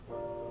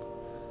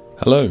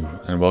Hello,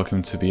 and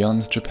welcome to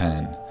Beyond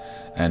Japan,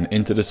 an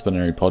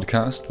interdisciplinary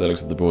podcast that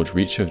looks at the broad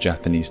reach of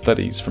Japanese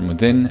studies from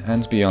within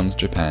and beyond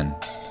Japan.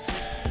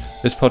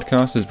 This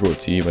podcast is brought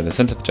to you by the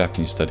Centre for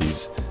Japanese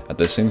Studies at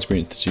the Sainsbury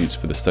Institute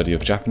for the Study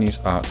of Japanese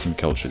Arts and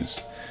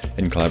Cultures,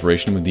 in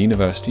collaboration with the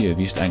University of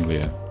East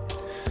Anglia.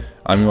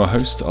 I'm your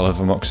host,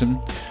 Oliver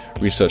Moxon,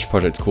 Research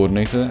Project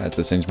Coordinator at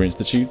the Sainsbury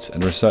Institute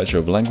and researcher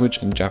of language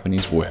and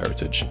Japanese war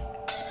heritage.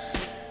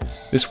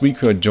 This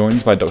week we are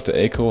joined by Dr.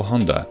 Eiko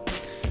Honda,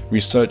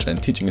 Research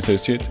and Teaching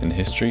Associate in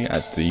History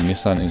at the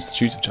Nissan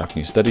Institute of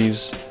Japanese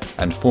Studies,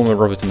 and former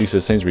Robert and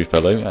Lisa Sainsbury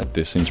Fellow at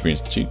the Sainsbury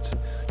Institute,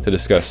 to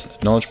discuss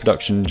knowledge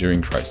production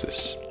during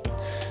crisis.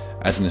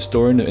 As an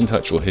historian of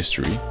intellectual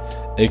history,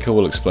 Eiko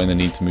will explain the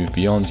need to move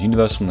beyond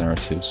universal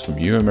narratives from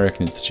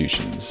Euro-American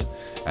institutions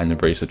and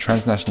embrace a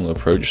transnational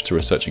approach to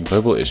researching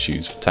global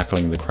issues for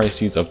tackling the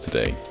crises of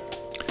today.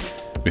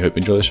 We hope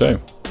you enjoy the show.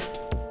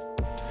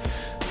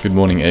 Good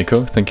morning,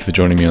 Eiko. Thank you for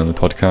joining me on the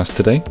podcast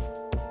today.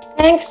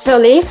 Thanks,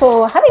 Sully,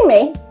 for having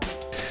me.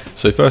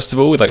 So first of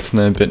all, we'd like to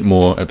know a bit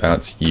more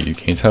about you.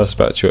 Can you tell us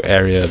about your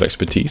area of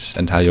expertise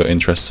and how your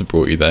interests have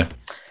brought you there?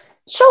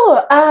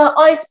 Sure.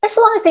 I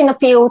specialise in a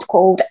field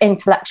called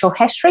intellectual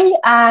history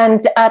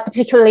and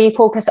particularly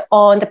focus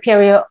on the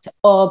period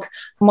of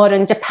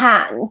modern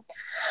Japan.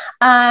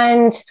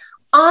 And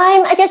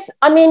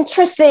I'm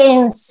interested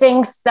in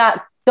things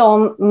that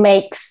don't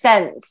make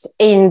sense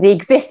in the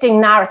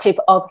existing narrative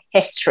of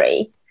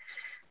history.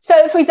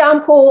 So, for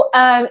example,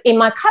 in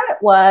my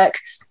current work,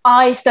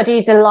 I study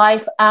the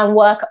life and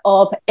work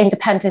of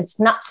independent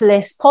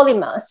naturalist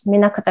polymath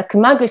Minakata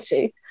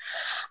Kumagusu.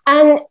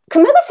 And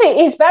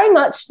Kumagusu is very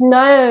much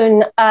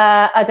known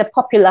as a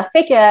popular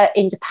figure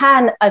in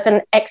Japan as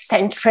an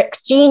eccentric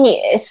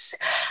genius,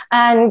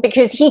 and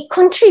because he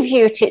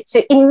contributed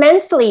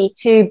immensely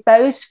to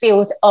both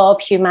fields of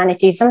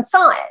humanities and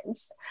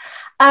science.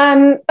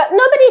 But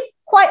nobody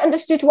quite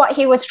understood what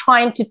he was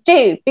trying to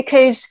do,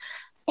 because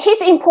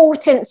his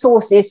important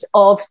sources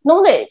of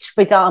knowledge,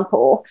 for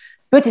example,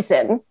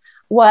 Buddhism,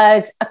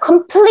 was a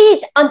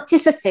complete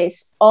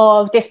antithesis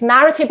of this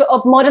narrative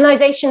of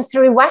modernization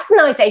through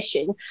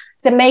westernization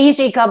the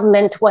Meiji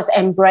government was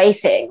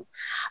embracing.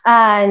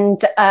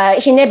 And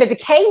he never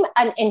became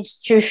an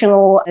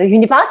institutional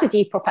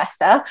university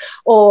professor,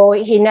 or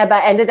he never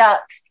ended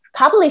up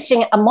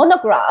publishing a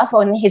monograph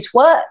on his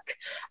work.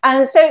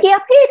 And so he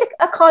appeared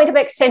a kind of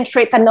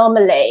eccentric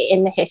anomaly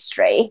in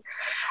history.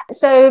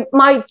 So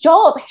my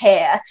job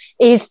here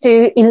is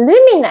to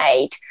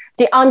illuminate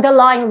the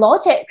underlying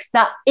logic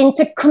that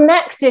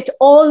interconnected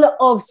all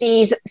of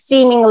these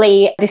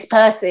seemingly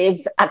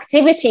dispersive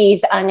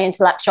activities and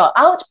intellectual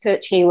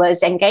output he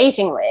was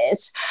engaging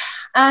with.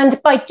 And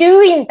by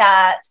doing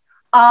that,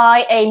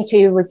 I aim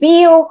to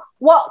reveal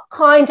what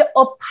kind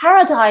of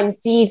paradigm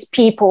these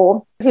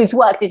people whose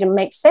work didn't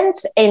make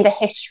sense in the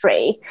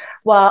history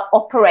were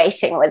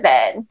operating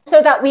within,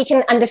 so that we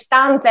can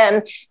understand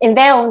them in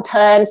their own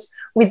terms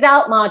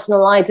without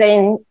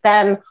marginalizing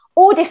them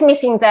or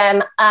dismissing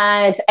them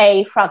as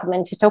a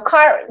fragmented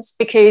occurrence.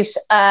 Because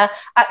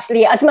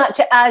actually, as much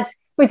as,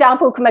 for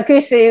example,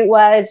 Kumagusu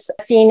was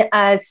seen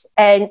as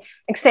an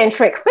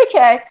eccentric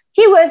figure,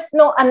 he was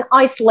not an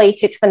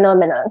isolated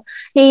phenomenon.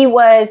 He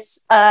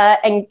was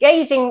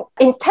engaging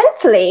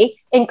intensely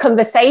in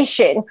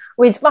conversation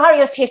with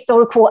various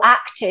historical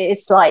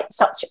actors,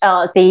 such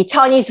as the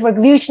Chinese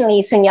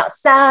revolutionary Sun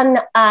Yat-sen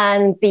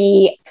and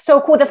the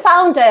so-called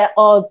founder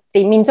of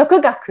the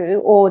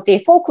Minzokugaku, or the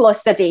folklore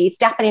studies,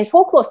 Japanese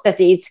folklore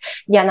studies,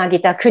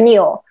 Yanagita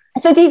Kunio.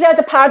 So these are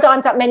the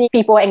paradigms that many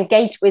people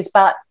engaged with,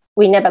 but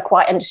we never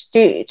quite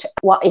understood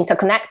what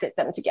interconnected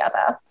them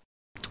together.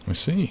 I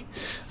see.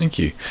 Thank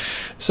you.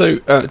 So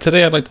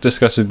today I'd like to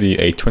discuss with you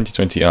a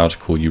 2020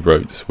 article you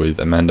wrote with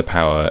Amanda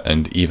Power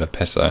and Eva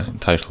Pesa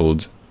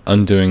entitled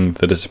Undoing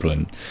the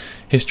Discipline: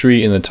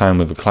 History in the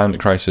Time of a Climate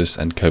Crisis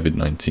and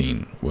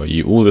COVID-19, where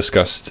you all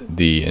discussed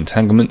the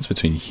entanglements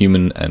between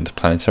human and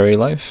planetary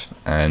life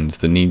and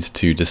the need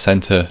to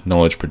decenter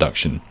knowledge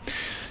production.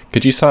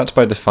 Could you start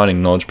by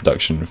defining knowledge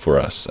production for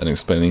us and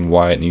explaining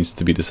why it needs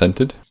to be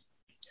decentered?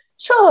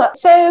 Sure.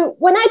 So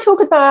when I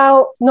talk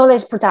about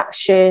knowledge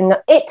production,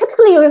 it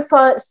typically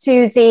refers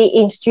to the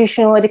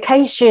institutional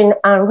education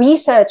and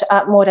research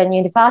at modern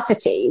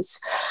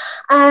universities.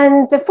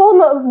 And the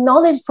form of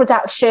knowledge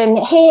production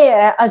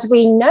here, as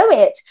we know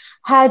it,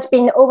 has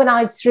been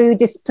organized through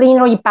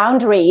disciplinary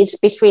boundaries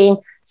between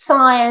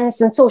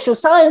science and social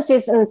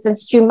sciences and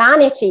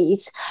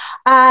humanities.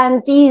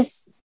 And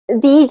these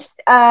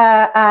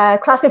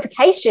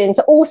classifications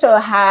also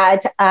had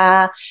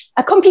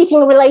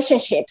competing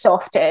relationships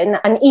often,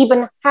 and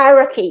even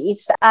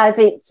hierarchies as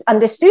it's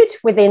understood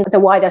within the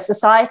wider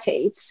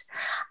societies.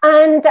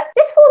 And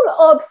this form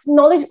of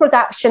knowledge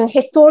production,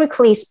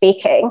 historically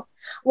speaking,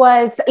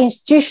 was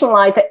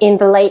institutionalized in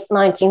the late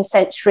 19th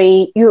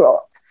century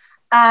Europe.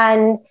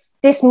 And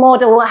this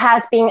model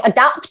has been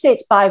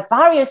adapted by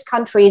various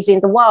countries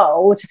in the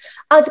world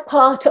as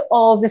part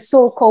of the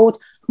so-called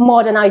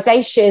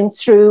modernization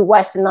through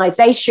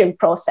westernization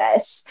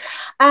process.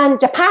 And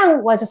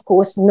Japan was, of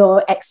course, no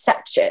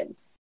exception.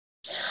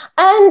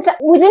 And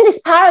within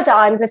this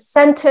paradigm, the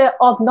center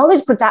of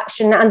knowledge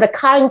production and the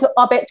kind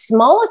of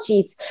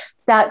epistemologies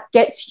that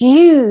gets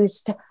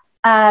used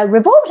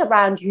revolved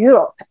around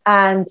Europe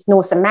and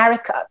North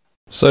America.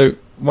 So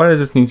why does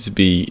this need to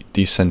be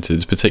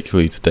decentered,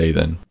 particularly today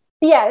then?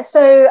 Yeah,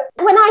 so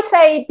when I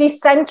say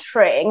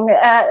decentering,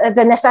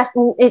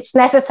 it's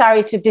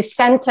necessary to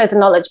decenter the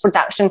knowledge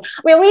production.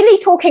 We're really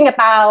talking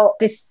about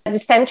this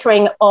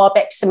decentering of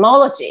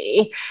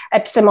epistemology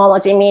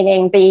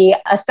meaning the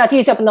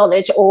studies of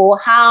knowledge or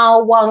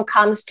how one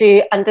comes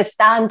to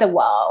understand the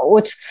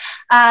world.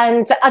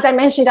 And as I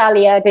mentioned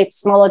earlier, the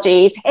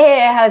epistemology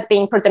here has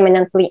been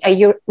predominantly a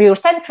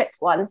Eurocentric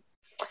one.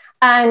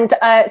 And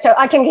so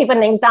I can give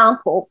an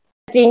example.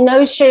 The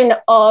notion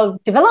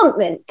of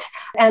development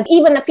and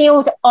even the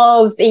field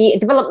of the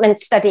development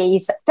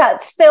studies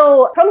that's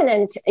still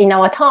prominent in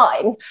our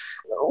time.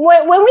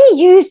 When we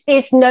use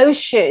this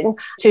notion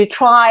to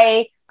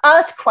try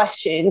ask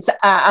questions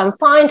and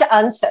find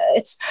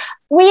answers,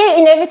 we are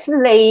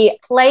inevitably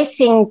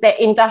placing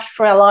the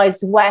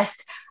industrialized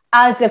West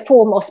as a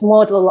foremost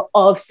model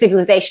of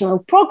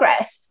civilizational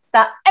progress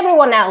that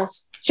everyone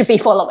else should be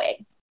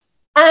following.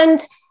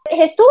 And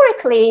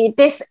historically,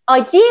 this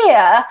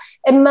idea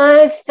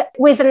emerged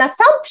with an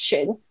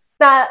assumption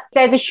that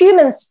there's a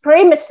human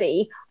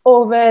supremacy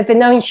over the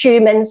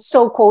non-human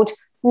so-called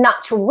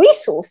natural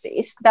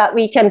resources that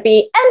we can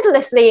be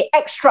endlessly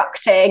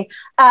extracting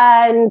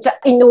and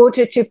in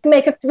order to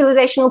make a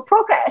civilizational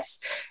progress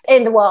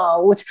in the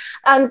world.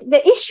 And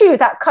the issue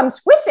that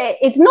comes with it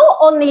is not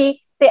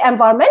only the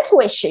environmental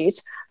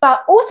issues,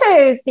 but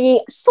also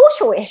the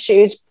social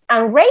issues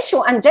and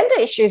racial and gender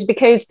issues,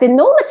 because the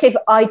normative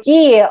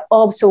idea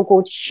of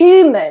so-called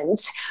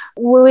humans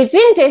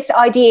within these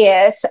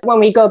ideas, when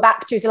we go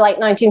back to the late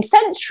 19th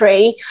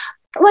century,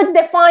 was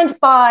defined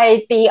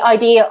by the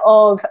idea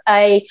of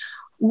a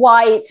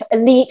white,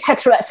 elite,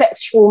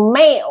 heterosexual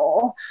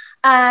male.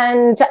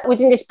 And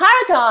within this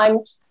paradigm,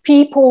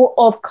 people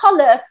of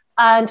color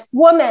and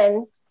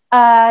women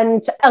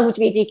and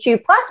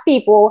LGBTQ plus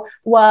people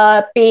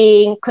were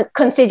being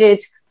considered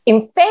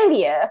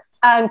inferior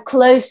and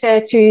closer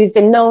to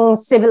the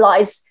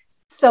non-civilized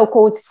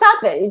so-called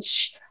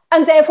savage,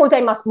 and therefore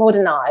they must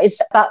modernize,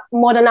 but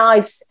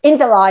modernize in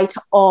the light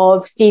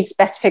of these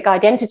specific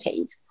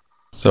identities.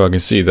 So I can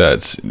see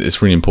that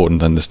it's really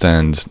important to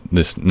understand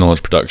this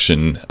knowledge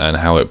production and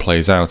how it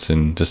plays out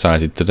in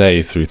society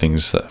today through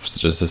things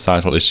such as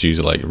societal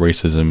issues like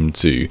racism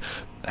to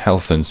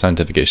health and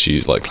scientific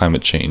issues like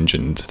climate change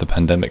and the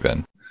pandemic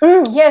then.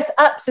 Yes,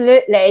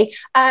 absolutely.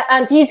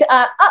 And these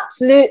are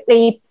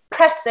absolutely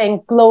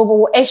pressing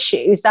global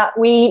issues that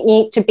we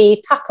need to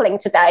be tackling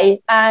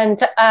today. And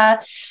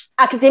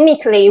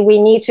academically, we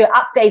need to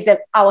update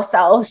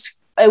ourselves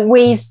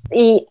with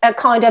the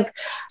kind of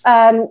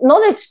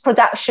knowledge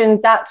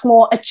production that's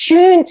more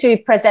attuned to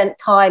present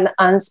time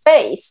and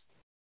space.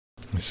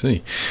 I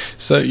see.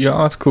 So your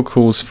article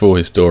calls for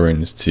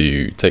historians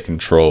to take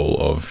control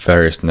of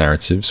various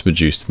narratives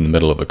produced in the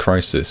middle of a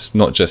crisis,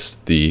 not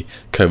just the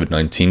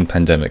COVID-19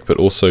 pandemic, but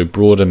also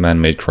broader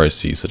man-made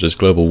crises such as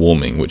global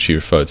warming, which you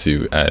refer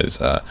to as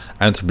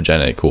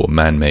anthropogenic or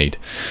man-made.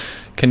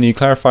 Can you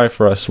clarify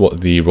for us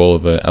what the role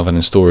of an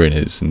historian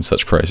is in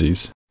such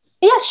crises?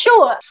 Yeah,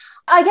 sure.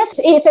 I guess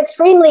it's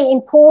extremely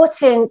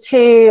important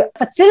to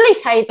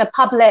facilitate the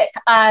public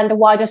and the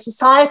wider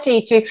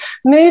society to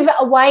move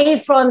away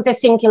from the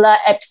singular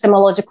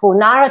epistemological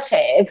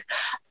narrative.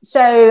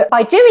 So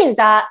by doing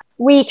that,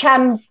 we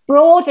can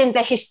broaden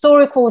the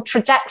historical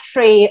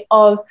trajectory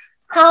of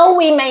how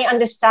we may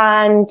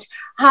understand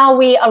how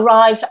we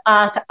arrived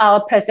at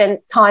our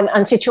present time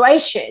and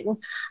situation.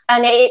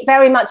 And it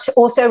very much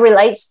also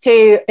relates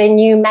to the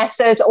new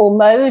methods or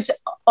modes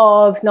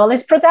of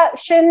knowledge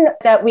production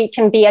that we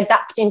can be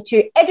adapting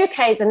to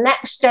educate the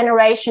next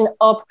generation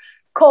of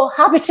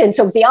cohabitants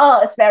of the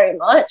arts very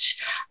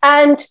much.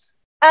 And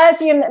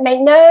as you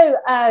may know,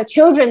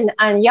 children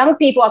and young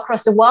people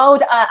across the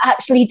world are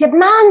actually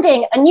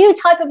demanding a new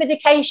type of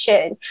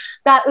education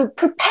that would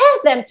prepare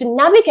them to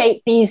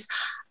navigate these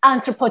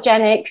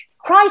anthropogenic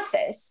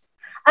crises.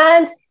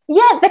 And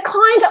yet the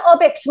kind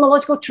of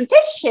epistemological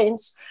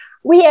traditions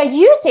we are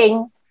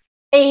using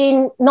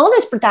in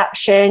knowledge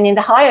production in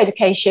the higher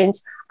education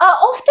are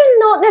often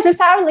not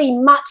necessarily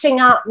matching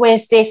up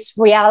with this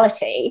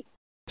reality.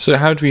 So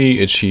how do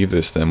we achieve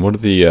this then? What are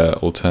the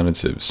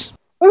alternatives?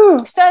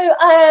 So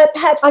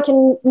perhaps I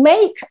can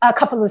make a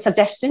couple of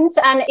suggestions.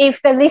 And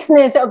if the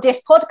listeners of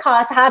this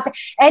podcast have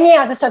any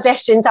other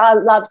suggestions,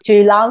 I'd love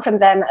to learn from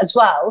them as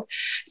well.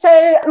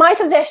 So my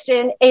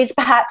suggestion is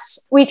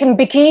perhaps we can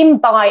begin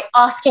by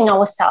asking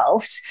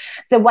ourselves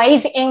the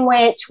ways in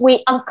which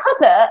we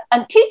uncover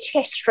and teach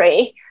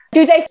history.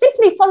 Do they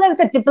simply follow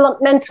the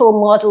developmental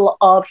model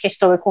of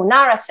historical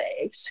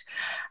narratives?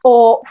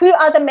 Or who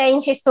are the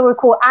main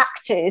historical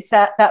actors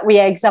that we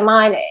are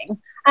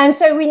examining? And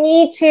so we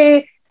need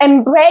to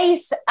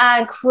embrace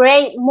and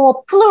create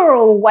more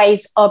plural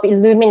ways of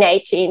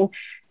illuminating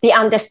the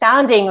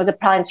understanding of the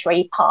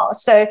planetary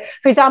past. So,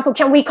 for example,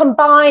 can we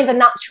combine the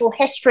natural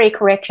history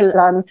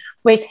curriculum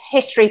with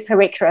history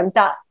curriculum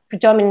that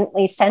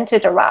predominantly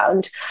centered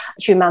around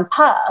human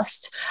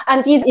past?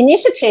 And these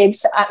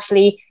initiatives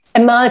actually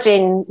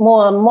emerging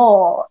more and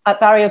more at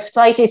various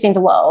places in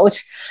the world.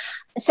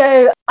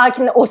 So I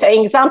can also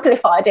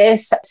exemplify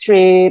this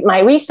through my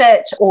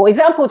research or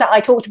example that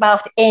I talked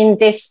about in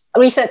this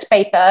research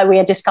paper we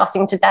are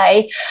discussing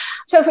today.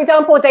 So, for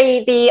example,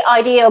 the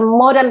idea of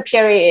modern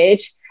period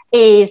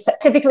is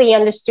typically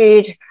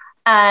understood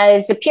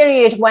as a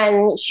period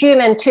when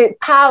humans took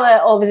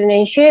power over the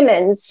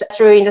non-humans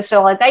through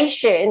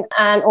industrialization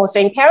and also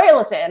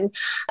imperialism,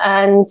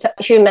 and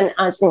human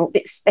as in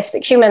the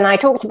specific human I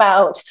talked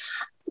about.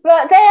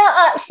 But there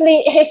are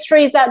actually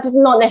histories that do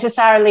not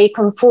necessarily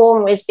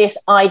conform with this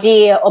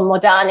idea of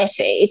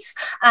modernities.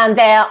 And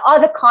there are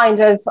other kinds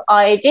of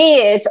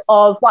ideas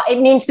of what it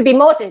means to be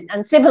modern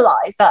and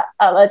civilized that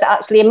was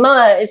actually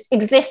emerged,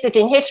 existed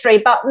in history,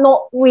 but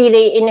not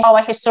really in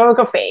our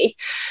historiography.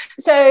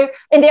 So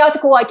in the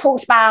article, I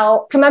talked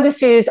about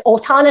Kumagusu's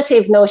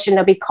alternative notion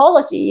of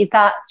ecology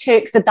that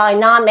took the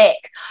dynamic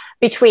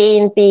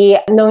between the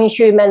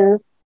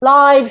non-human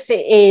lives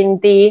in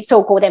the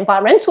so-called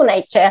environmental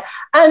nature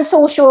and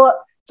social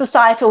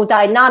societal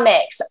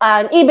dynamics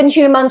and even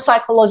human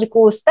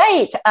psychological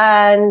state,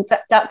 and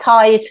that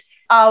tied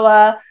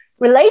our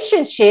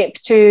relationship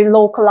to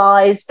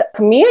localized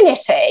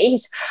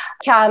communities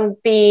can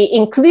be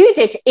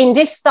included in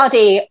this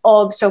study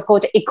of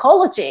so-called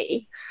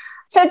ecology.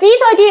 So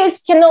these ideas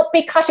cannot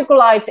be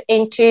categorized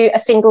into a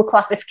single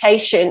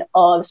classification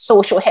of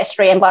social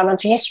history,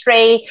 environmental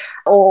history,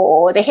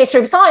 or the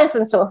history of science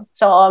and so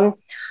on.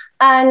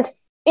 And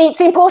it's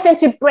important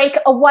to break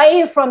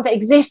away from the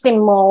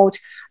existing mold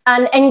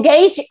and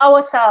engage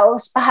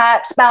ourselves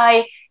perhaps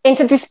by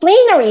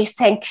interdisciplinary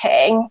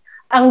thinking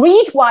and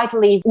read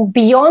widely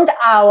beyond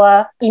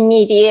our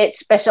immediate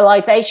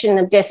specialization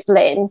of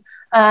discipline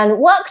and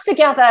work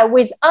together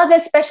with other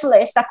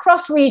specialists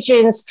across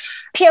regions,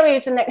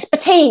 periods, and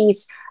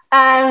expertise.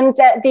 And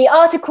the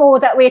article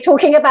that we're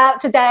talking about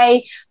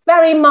today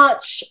very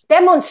much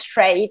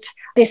demonstrate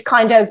this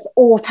kind of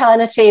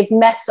alternative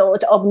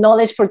method of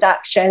knowledge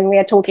production we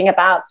are talking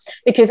about.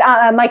 Because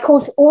my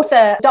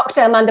co-author,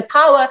 Dr. Amanda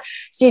Power,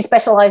 she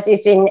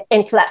specializes in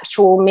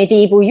intellectual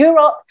medieval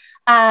Europe.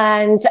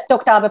 And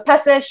Dr. Aba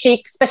Pesa,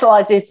 she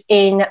specializes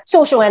in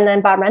social and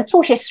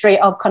environmental history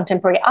of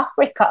contemporary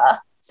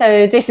Africa.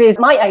 So this is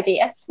my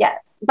idea,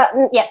 But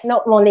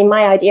not only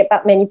my idea,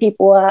 but many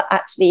people are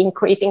actually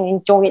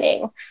increasingly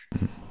joining.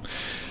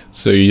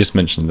 So you just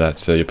mentioned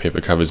that your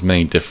paper covers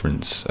many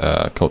different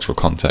cultural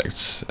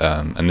contexts,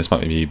 and this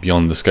might be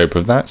beyond the scope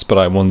of that, but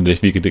I wondered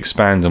if you could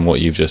expand on what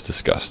you've just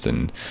discussed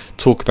and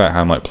talk about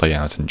how it might play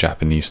out in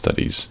Japanese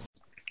studies.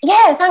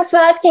 Yeah, thanks for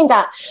asking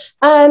that.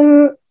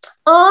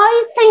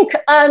 I think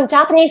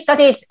Japanese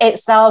studies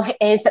itself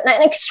is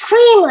an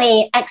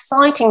extremely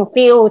exciting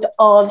field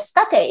of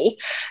study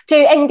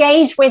to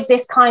engage with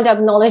this kind of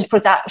knowledge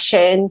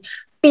production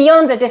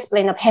beyond the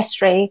discipline of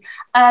history.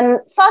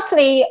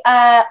 Firstly,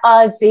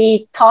 as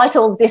the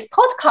title of this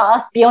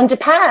podcast, Beyond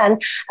Japan,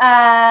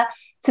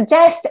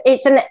 suggests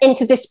it's an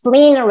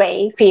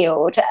interdisciplinary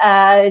field.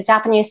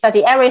 Japanese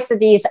study, area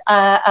studies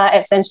are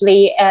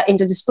essentially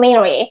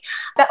interdisciplinary.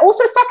 But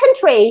also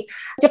secondary,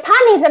 Japan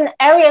is an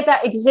area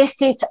that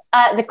existed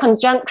at the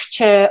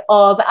conjuncture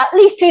of at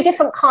least two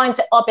different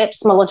kinds of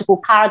epistemological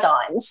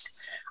paradigms.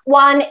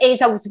 One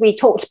is, as we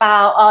talked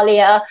about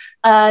earlier,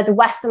 the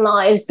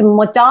westernized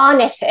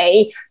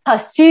modernity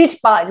pursued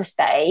by the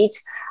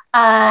state.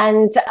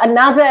 And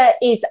another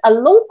is a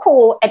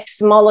local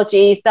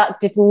epistemology that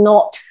did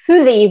not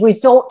fully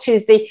resort to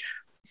the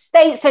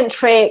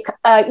state-centric,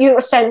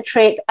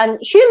 Eurocentric, and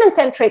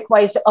human-centric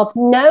ways of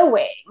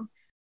knowing.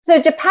 So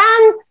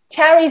Japan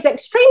carries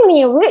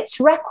extremely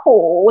rich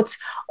records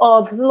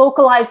of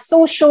localized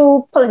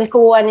social,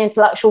 political, and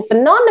intellectual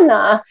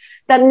phenomena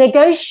that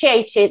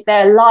negotiated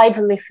their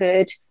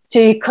livelihood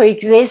to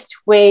coexist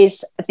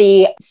with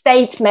the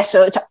state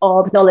method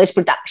of knowledge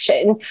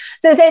production.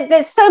 So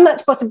there's so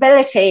much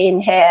possibility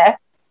in here.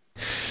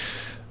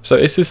 So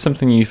is this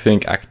something you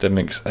think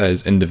academics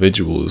as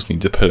individuals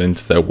need to put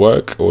into their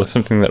work, or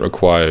something that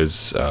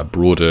requires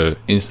broader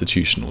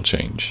institutional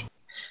change?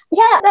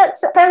 Yeah,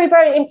 that's a very,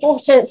 very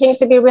important thing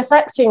to be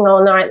reflecting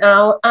on right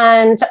now.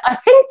 And I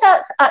think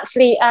that's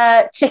actually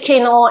a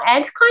chicken or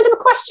egg kind of a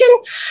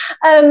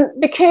question,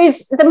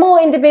 because the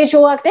more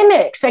individual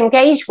academics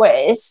engage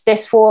with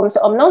these forms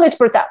of knowledge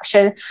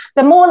production,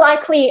 the more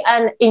likely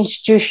an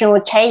institutional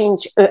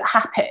change would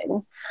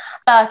happen.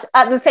 But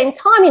at the same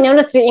time, in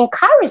order to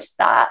encourage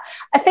that,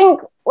 I think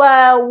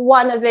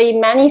one of the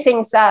many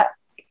things that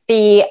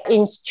the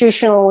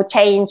institutional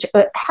change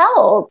would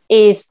help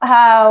is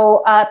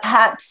how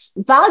perhaps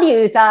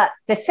value that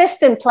the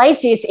system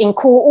places in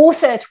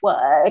co-authored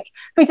work,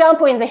 for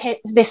example, in the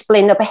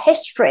discipline of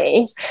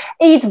histories,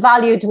 is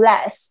valued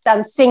less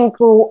than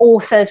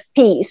single-authored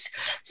piece.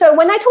 So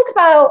when I talk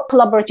about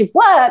collaborative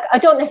work, I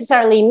don't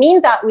necessarily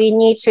mean that we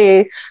need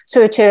to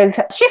sort of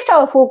shift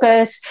our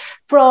focus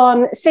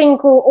from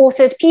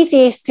single-authored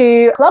pieces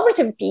to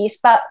collaborative piece,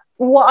 but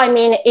what I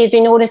mean is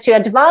in order to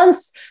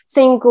advance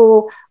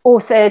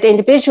single-authored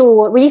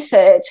individual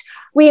research,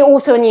 we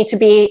also need to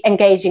be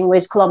engaging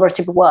with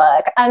collaborative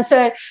work. And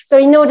so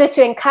in order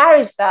to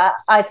encourage that,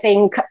 I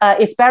think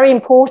it's very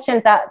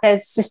important that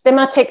there's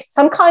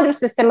some kind of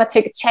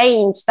systematic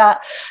change that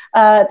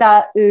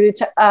would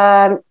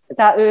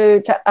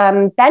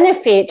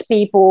benefit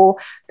people,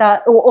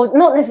 or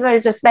not necessarily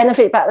just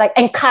benefit, but like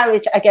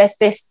encourage, I guess,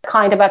 this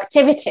kind of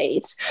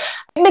activities.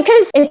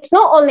 Because it's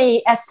not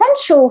only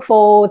essential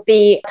for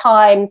the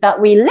time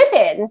that we live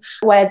in,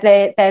 where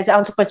there's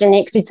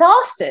anthropogenic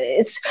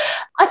disasters.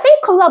 I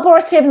think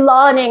collaborative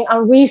learning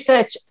and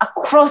research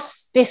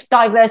across this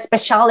diverse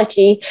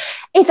speciality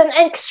is an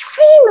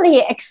extremely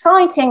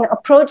exciting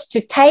approach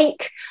to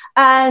take.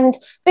 And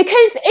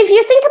because if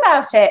you think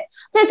about it,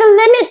 there's a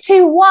limit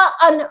to what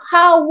and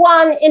how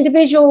one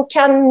individual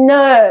can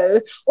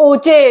know or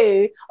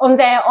do on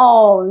their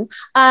own.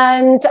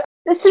 And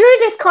through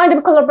this kind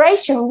of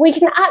collaboration, we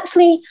can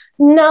actually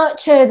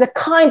nurture the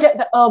kind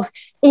of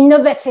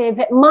innovative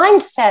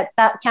mindset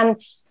that can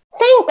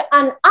think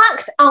and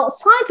act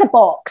outside the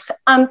box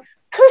and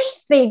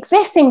push the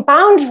existing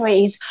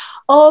boundaries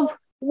of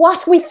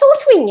what we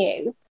thought we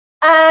knew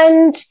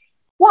and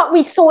what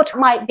we thought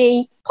might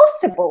be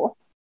possible.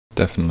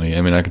 Definitely.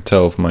 I mean, I could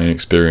tell from my own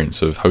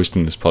experience of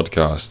hosting this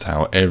podcast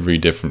how every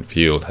different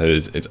field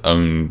has its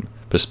own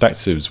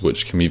perspectives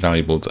which can be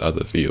valuable to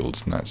other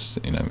fields, and that's,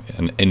 you know,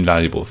 an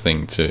invaluable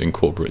thing to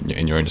incorporate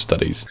in your own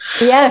studies.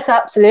 Yes,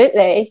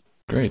 absolutely.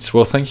 Great.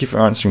 Well, thank you for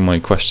answering my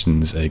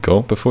questions,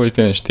 Egil. Before we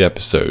finish the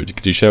episode,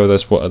 could you share with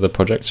us what other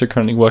projects you're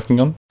currently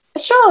working on?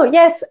 Sure,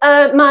 yes.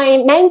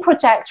 My main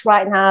project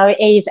right now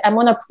is a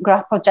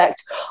monograph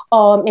project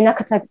on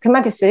Minakata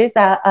Kumagusu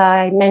that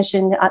I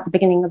mentioned at the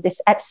beginning of this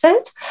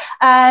episode.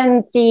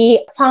 And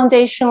the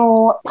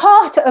foundational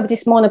part of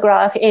this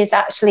monograph is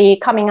actually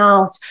coming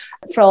out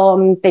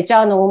from the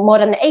journal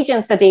Modern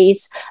Asian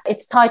Studies.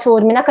 It's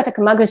titled Minakata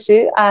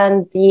Kumagusu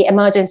and the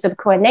Emergence of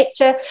Queer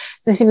Nature,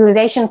 the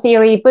Civilization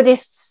Theory,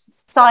 Buddhist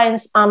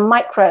Science and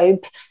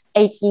Microbe,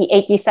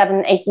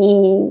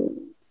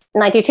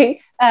 1887-1892.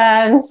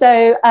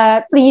 So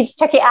please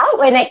check it out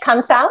when it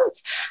comes out.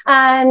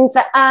 And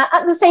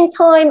at the same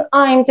time,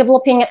 I'm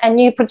developing a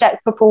new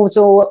project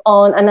proposal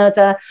on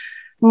another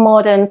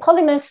modern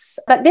polymers,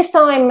 but this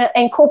time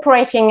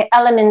incorporating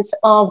elements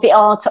of the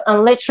art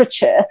and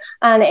literature,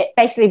 and it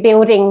basically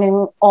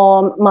building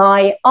on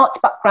my art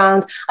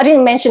background. I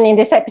didn't mention in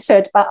this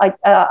episode, but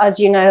as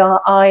you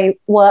know, I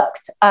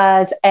worked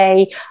as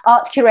a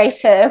art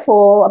curator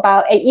for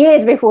about 8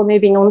 years before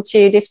moving on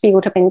to this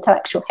field of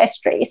intellectual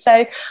history.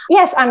 So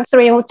yes, I'm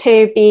thrilled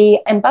to be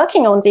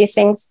embarking on these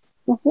things.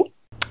 Mm-hmm.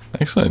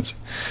 Excellent.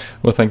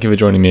 Well, thank you for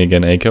joining me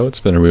again, Egil. It's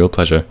been a real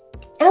pleasure.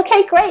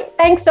 Okay, great.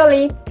 Thanks,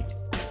 Ollie.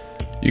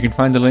 You can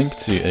find a link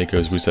to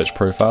Egil's research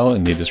profile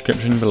in the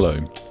description below.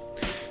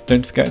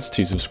 Don't forget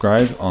to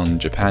subscribe on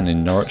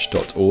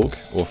japaninnorwich.org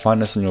or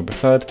find us on your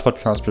preferred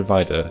podcast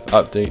provider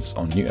for updates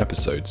on new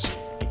episodes.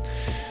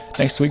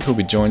 Next week we'll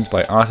be joined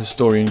by art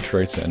historian,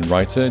 curator and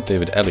writer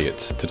David Elliott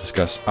to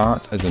discuss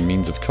art as a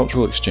means of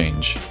cultural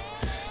exchange.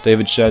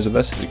 David shares with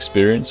us his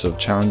experience of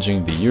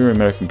challenging the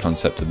Euro-American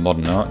concept of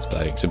modern art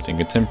by exhibiting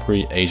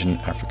contemporary Asian,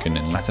 African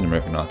and Latin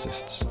American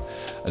artists,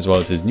 as well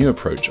as his new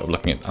approach of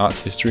looking at art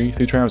history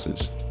through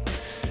trousers.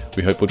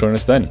 We hope you'll join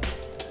us then.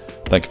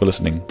 Thank you for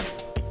listening.